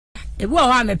Ebu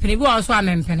o ha mepene, ebu o so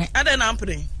amempene. Ade na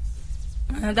mpene.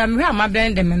 Da me ha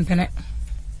mabren de mempene.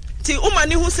 Ti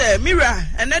umani hu se mira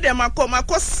ene de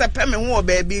makọ sepe me ho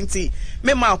baabi nti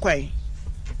me ma kwai.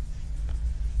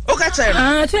 O ka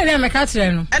chere. Tu e me ka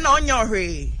chere no. Ena onya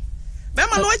ohwe. Be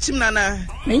ma no achim nana.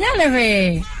 Me nya le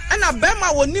hwe. Ena be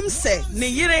ma wonim se ne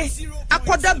yire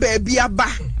akoda baabi aba.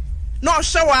 No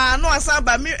hwewa no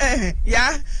asaba mi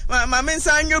ya ma me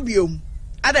nsa anyo biom.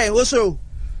 Ada wo so.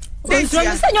 Dey so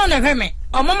me se nyo na hwe me.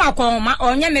 Omo makọ ma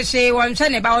onye me hwe won hwe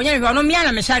ne ba onye hwe no me ya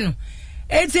na me hwe no.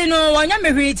 Eti no wonya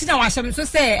mehwe ti na wahyem so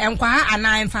se enkwa ha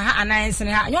anan fa ha anan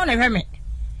sene ha nyo na hwe me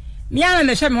ana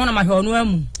mehwe me ho na mahwe ono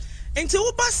amu enti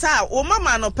wo ba sa wo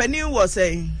mama no pani wo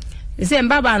say se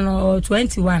mbaba no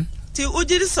 21 ti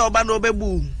ujiri se oba no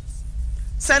obebu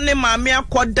se ne maame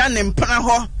akoda ne mpana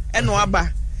ho eno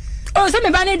aba o se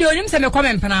me ba ne de onim se me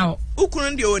kome mpana ho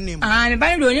ukunu de onim me ba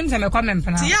ne de onim se me kome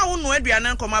mpana ti ya wo no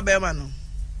aduane nkoma ba ma no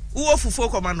wo fufuo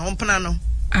koma no mpana no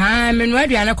me no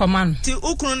aduane koma no ti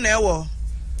ukunu na ewo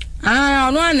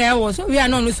ono na ewo so we are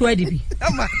no so adibi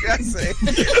ama say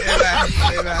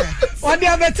what dey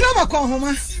betra makọ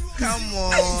homa come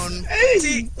on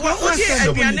ti wo di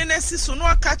aduane na si so no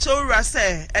aka cha owura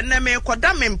se ene me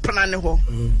koda me mpana ne ho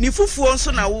ni fufuo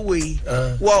nso na wo wei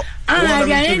wo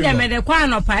aduane de me de kwa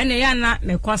anopa ene ya na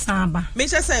me kosan aba me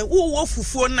say wo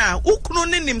fufuo na ukunu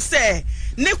ne nim se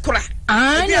ne kura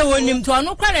ne wonim to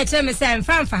no kura na che me se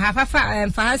mfa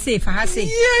ha se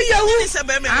ya wo ni se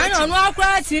be me no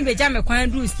akura ti me beja me kwan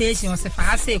du station se fa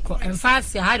ha se ko mfa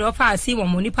se ha de ofa se wo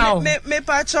monipa o me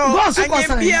pa cho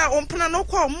anye bia ompana no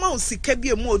kwa ma osika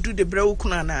bia mu odu de bra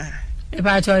ukunu na e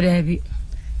pa cho de bi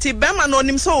ti be ma no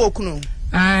nim so okunu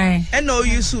e na o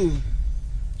yusu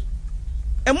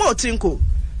e mo tinko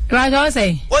e pa cho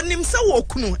say onim se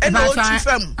okunu e na o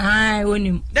tifam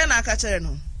onim den aka chere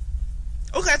no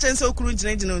o ka chere se okunu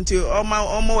gina nti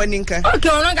ọma wani nka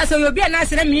okay ono ga se obi na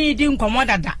se na mi di nkomo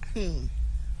dada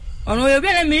ono obi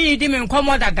na mi di me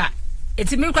nkomo dada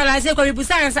eti mi kwala se ko bi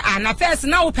busan se na first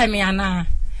na wo pemi ana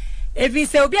evi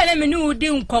se obi na mi ni di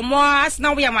nkomo as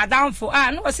na wo ya madam fo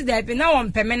no si da bi na wo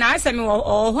pemi na ase mi wo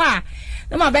ho a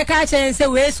na ma be ka chere se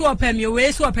we su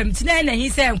opemi ti na hi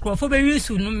se nkrofo be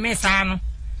yusu no mesa no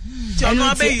ti ono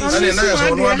abe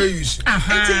yusu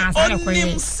aha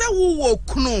onim se wo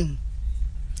okunu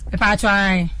pa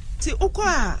try ti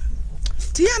okwa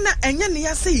ti ya na enye ne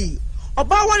ya sei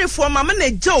oba warefo mama na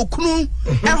gya okunu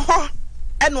eho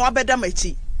eno abeda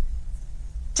machi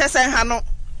chesen ha no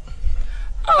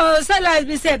salas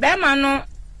bi se be ma no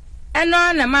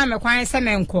eno na ma me kwan se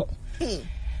me nko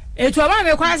etu ma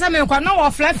me kwan se me nko no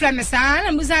wo flefle me sa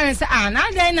na musa se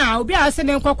na den na obi a se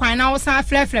me nko kwan na wo sa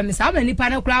flefle me sa ma nipa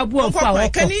na kura abu ofu a wo ko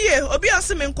kaniye obi a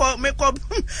se me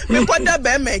nko da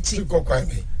be machi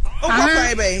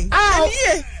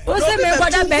o se me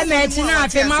kwada be machi na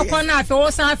afi makọ na afi wo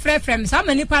sa flefle me sa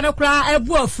ma nipa na kura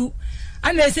abu ofu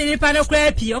ana se nipa na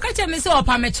kura pi o ka che me se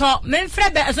opa me cho me mfre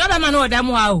be so ba ma no da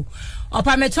mu a o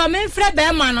opa me cho me mfre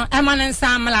be ma no e ma ne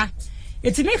nsamla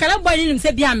eti me kala boy nim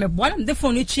se bia me bo na de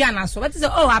phone twa na so but say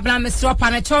oh abla me se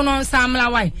opa me cho no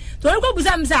nsamla why to ko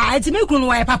buza me say eti me kunu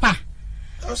why papa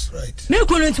that's right me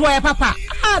kunu to why papa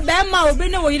be ma obi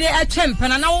ne wo yire atwem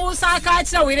pana na wo sa ka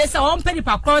kire wo yire se on pedi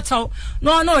pa kroto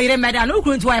no yire meda no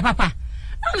kunu to why papa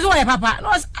na so why papa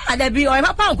no ada bi why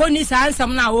papa ko ni sa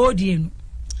ansam na wo die nu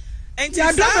enti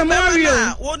sa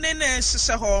Mario wo ne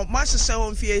hyehyɛ ho ma hyehyɛ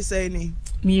ho mfie sai ni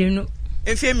mienu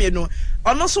efie mienu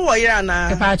ono so wo yira na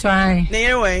e pa try ne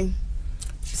yire wen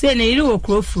se ne yire wo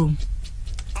krofrom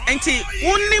enti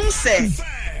wonnim se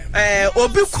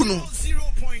obi kunu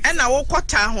ena wo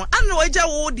kota ho ana wagya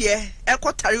wo de e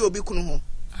kotare obi kunu ho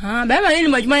be ma ni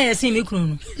majuma yesin mi kunu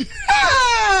no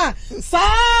sa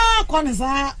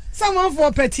konza someone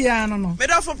for petia no me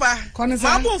do fopa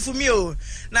ma bo fumi o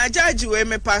na judge we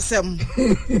me pasem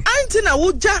anti na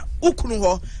wogya ukunu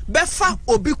ho befa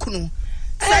obi kunu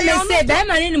say be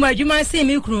ma ni majuma se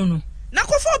mi kunu no na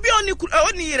ko fo bi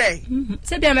oni yire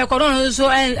se bia me koron so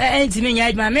entimi nya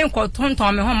aduma me nko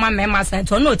tonton me ho ma me ma sa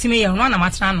to na otimi ye no na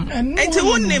matra no enti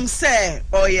wonnim se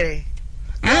oyire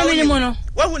minimo no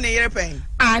wahu ne yire pen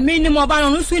minimo ba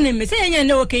no su ni me se nya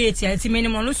ne okeye tia ti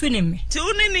minimo no su ni me ti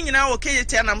woni ni nyina okeye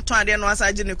tia na mto ade no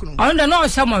asaje ne kunu on da no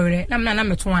sha mowere na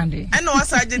me to ande e no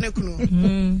asaje ne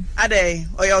kunu ade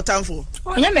oya otamfo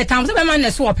onya me tamfo se be ma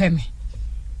ne so opɛ me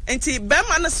enti be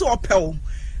ma ne so opɛ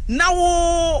na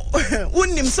wo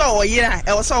wonnim so oyira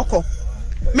e wo so okọ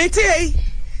meti hei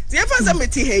ti e fa se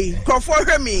meti hei krofo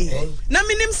hwe mi na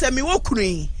minim se mi wo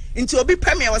kunu nti obi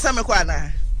pɛ me e wo sa me kɔ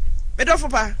ana me do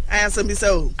fopa ayansa bi se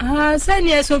o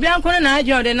sani so bi anko na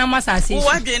ajo de na masase wo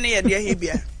wadwe ne ye de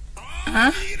ahibia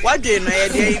wadwe na ye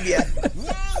de ahibia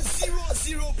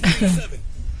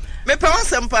Me pa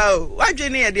wasempa o. Wadwe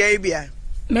ne de bia.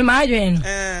 Me ma adwen.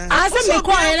 Asa me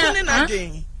ko na.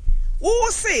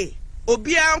 Wo se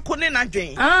obi anko ne na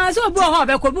dwen. So obi ho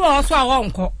be ko bi ho so a wo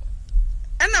nko.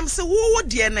 Enam se wo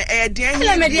de na de ahi.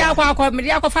 Ele me de akwa me de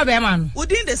akwa be ma no.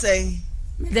 Udin de say.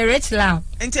 The rich love.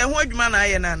 Enti ho adwuma na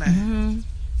aye na.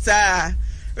 Sa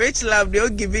rich love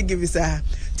dey give sa.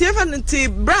 Tifa nti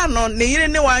bra no ne yire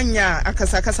ne wanya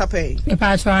akasa pe. Me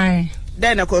pa try.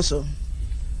 Den na koso.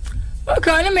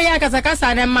 Okay, oni me ya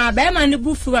akasa na ma be ma ne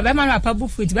bufu, be ma no apa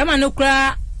bufu, be ma no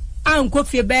kura anko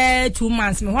fie be 2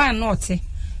 months me ho not e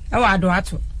wa do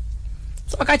ato.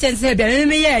 So ka chen se be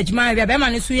me ya adwuma be ma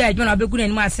ne su ya adwuma na be gu na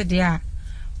nim ase de a.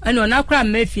 Ana ona kura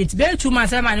me fie be 2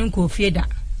 months be ma ne nko fie da.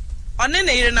 One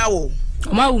ne yire na wo.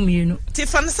 O ma wo mienu.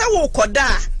 Tifa ne se wo koda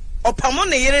opamo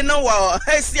ne yire no wo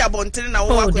hasi abontere na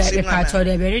wo akosi na.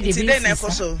 Ti den na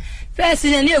koso. First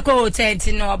in the co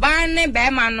tent no ban be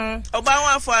ma no. Oba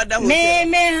wan for ada hotel.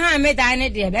 Me ha me dan ne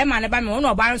de be ma ne ba me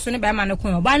no oba so ne be ma ne ko.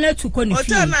 Oba na tu ko ne fi.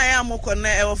 Hotel na ya moko na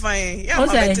e wo fan. Ya ma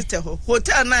betete ho.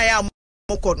 Hotel na ya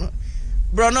moko no.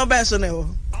 Bro no be so ne ho.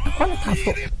 Kono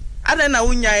kafo. Ada na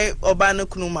wunya oba no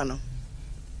kunu ma no.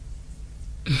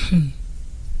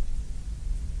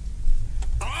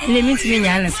 Le minti me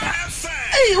nya na sa.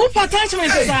 Hey, who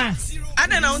attachment is that?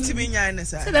 Ada na untimi nya ne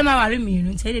sa. Se be ma ware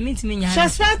mienu, nti le minti me nya.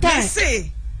 Just time.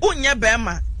 Say, unya be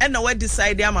ma, e na we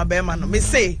decide ama be ma no. Me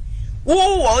say,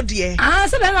 wo de.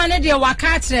 Se be ma ne de waka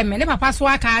atrem me, ne papa so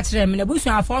waka atrem me, na busu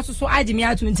afo so agimi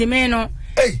atu nti me no.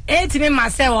 Enti me ma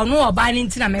se wo no oba ni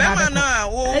nti na me ba. Be ma na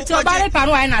wo. Enti oba le pa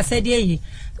no ai na se de yi.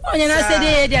 Onye na se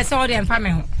de yi de se wo de mfa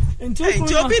me ho.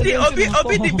 Nti obi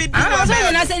di bidi.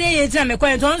 So na se de yi nti na me ko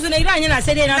enti onso na ira anya na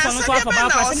se de na so no so afo ba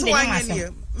afo se de yi ma se.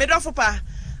 Me do fo pa.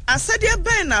 Asede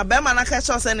ben na be ma na ka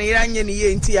cho se na ira anya ni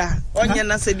ye nti a onye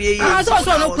na se de ye.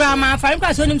 So no kura ma fa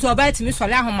nkwa so nim so oba etimi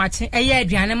sole ahomache eye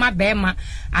aduane ma be ma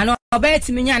ana oba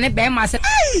etimi nya ne be ma se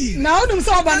na odum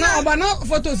so oba na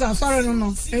photos and sorry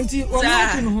no enti o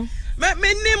ma tu no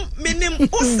menim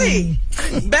o se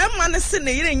be ma ne se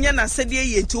na ira nya na se de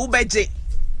ye nti wo beje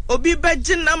obi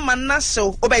beje na ma na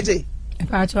so o beje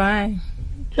pa try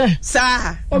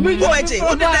sa obi beje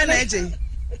o de na eje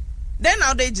den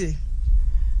na o deje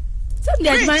some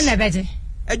dey adwuma na beje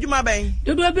adwuma ben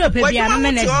dodo bi ope bia na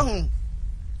menedi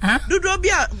ha dodo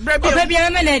bia brebi ope bia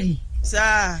na menedi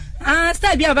sa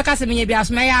style bia obeka se menye bia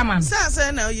so me ya am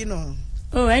sa na you know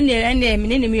ene me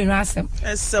ne mi nu asem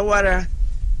esawara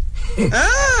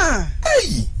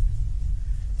hey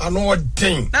ano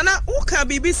den nana uka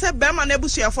bibi se be ma na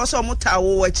busuafo so mo ta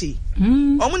wo wachi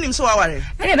omo nim so waware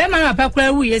ene be ma na pa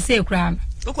kura wu ye se kura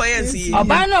ukoye nsi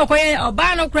oba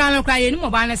no kura ye ni mo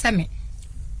ba na se me.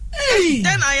 Hey,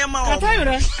 then I am all.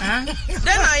 Then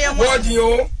I am what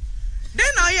you?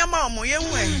 Then I am all. Ye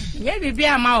be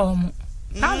a ma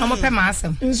how no pe ma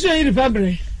asem. Nso yi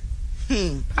republic.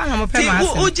 How no pe ma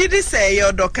asem. Uji di say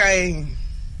your dokai.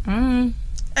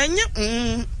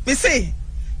 Enye me say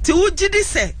ti uji di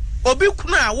say obi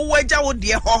kunu a wo wagya wo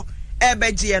de ho e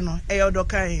beje no e your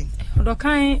dokai.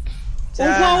 Dokai.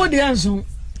 Onko wo de anso.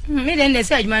 Me den dey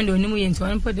say adwuma ndo onimu ye nti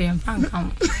on po de mfa nka.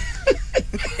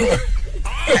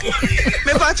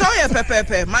 Me pa cho ye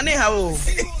pepepe mane ha o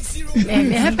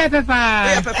me pepepe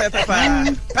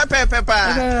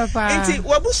pa nti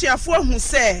wabusuafo ahu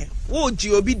se wo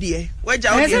ji obi de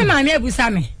wagya wo de me ma me abusa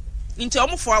me nti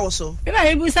omfo awo so me ma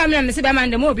abusa me na me se be ma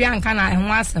ndem obi anka na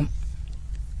ho asem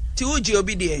ti wo ji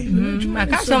obi de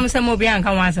aka so me se mo obi anka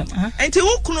ho asem nti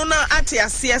wo kunu na ate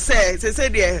ase se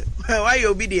de why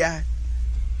obi de a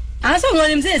asa wo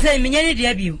nim se me nya ne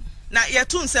de biu na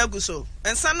yetu nsa guso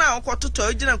ensa na okototo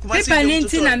ogina kuma si pepa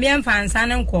ninti na me mfa nsa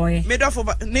ne nkoye medofo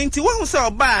ninti wo hu se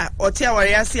oba ote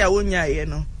aware ase a wonya ye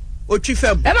no otwi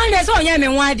fam be ma ne se onya me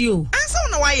ho ade o ansa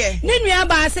na waye ne nua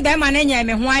ba ase be ma ne nya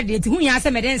me ho ade ti hu nya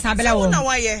se me de nsa bela wo na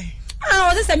waye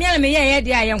o se me ya me ye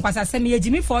de aye nkwasa se me ye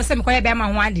jimi fo se me koye be ma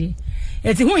ho ade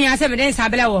eti hu nya se me de nsa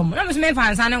bela wo na me se me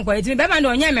mfa nsa ne nkoye ti be ma de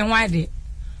onya me ho ade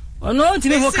ono ti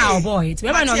me ho ka boy ti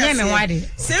be ma de onya me ho ade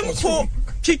sempo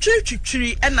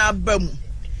twitwitwitwiri na abam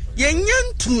yenya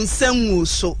ntunsanwo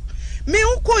so me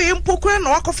ukoye mpokura na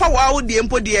wakofa wawo de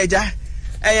mpo de agya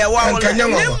wawo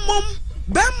lemom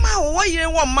bema wo yire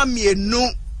wo ma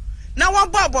mienu na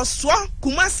wabo aboso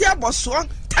kumasi aboso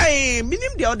tai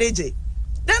minim de odeje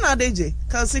then odeje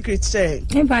ka secret share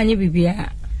e ba nyi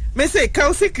bibia me say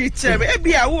ka secret share e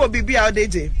bia wo bibia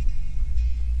odeje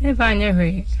e ba nyi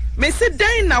hwe me say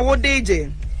dan na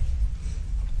odeje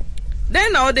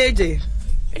then odeje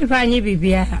if I knew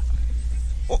Bibia,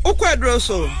 Ukwadro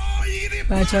so.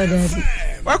 But your daddy.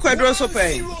 What quadro so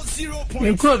pay?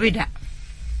 You could be that.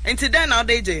 And today now,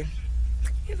 DJ.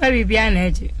 If I be an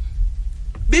edge.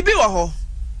 bibi wɔ hɔ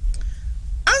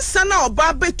ansa na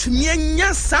oba betumi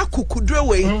anya sa kokudre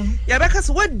we ya beka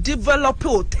se what develop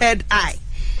your third eye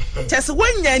chese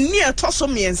wanya ni etoso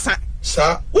miensa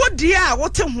sa wo dia wo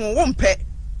te ho wo mpe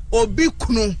obi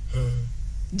kunu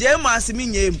jema asimi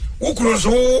nyem wo kunu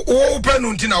so wo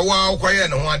penu nti na wo akoye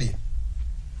ne ho ade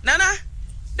nana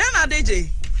dan adeje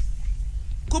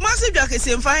kumasi bia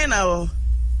kese mfa na wo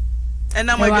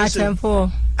ena mo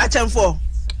achemfo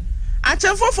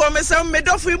achemfo for me say me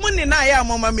dofo mu ni na ya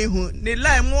mama me hu ni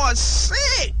line mo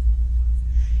se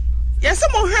yesa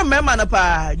mo hwe mema na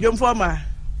pa dwomfo ma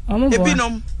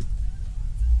ebinom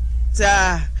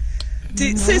ta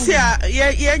ti sisi a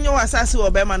ye nyo asase wo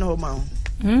be ma no ma ho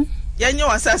ye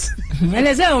nyo asase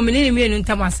ele ze o menini mienu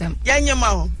ntamasem ye nye ma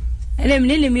ho ele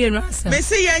menini mienu asem me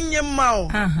se ye nye ma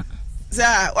ho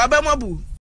za wa be mabu